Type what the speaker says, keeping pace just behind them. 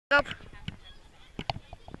up.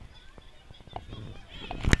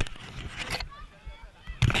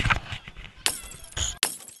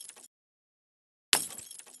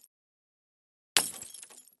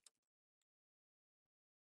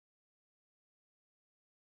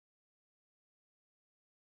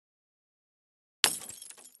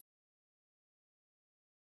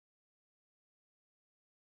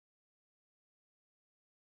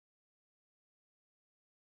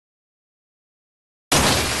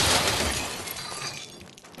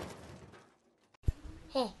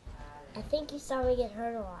 Hey, I think you saw me get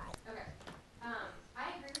hurt a lot. Okay. I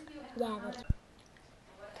agree with you. Yeah, that's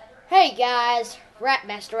Hey guys,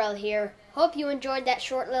 Ratmasterel here. Hope you enjoyed that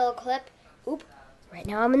short little clip. Oop, right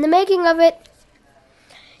now I'm in the making of it.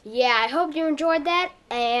 Yeah, I hope you enjoyed that,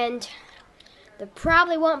 and there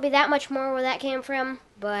probably won't be that much more where that came from,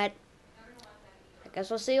 but I guess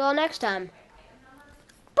we'll see you all next time.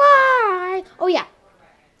 Bye! Oh yeah,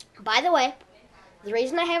 by the way, the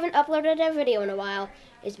reason I haven't uploaded a video in a while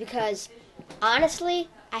is because, honestly,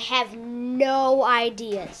 I have no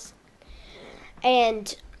ideas.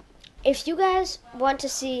 And if you guys want to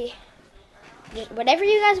see, whatever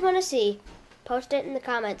you guys want to see, post it in the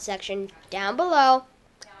comments section down below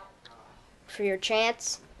for your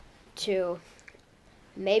chance to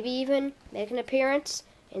maybe even make an appearance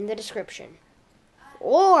in the description.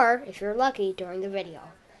 Or, if you're lucky, during the video.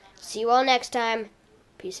 See you all next time.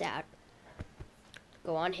 Peace out.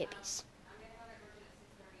 Go on, hippies.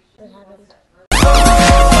 what happened.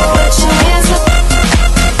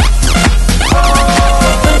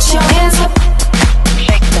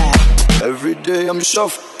 Every day I'm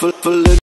shuffling.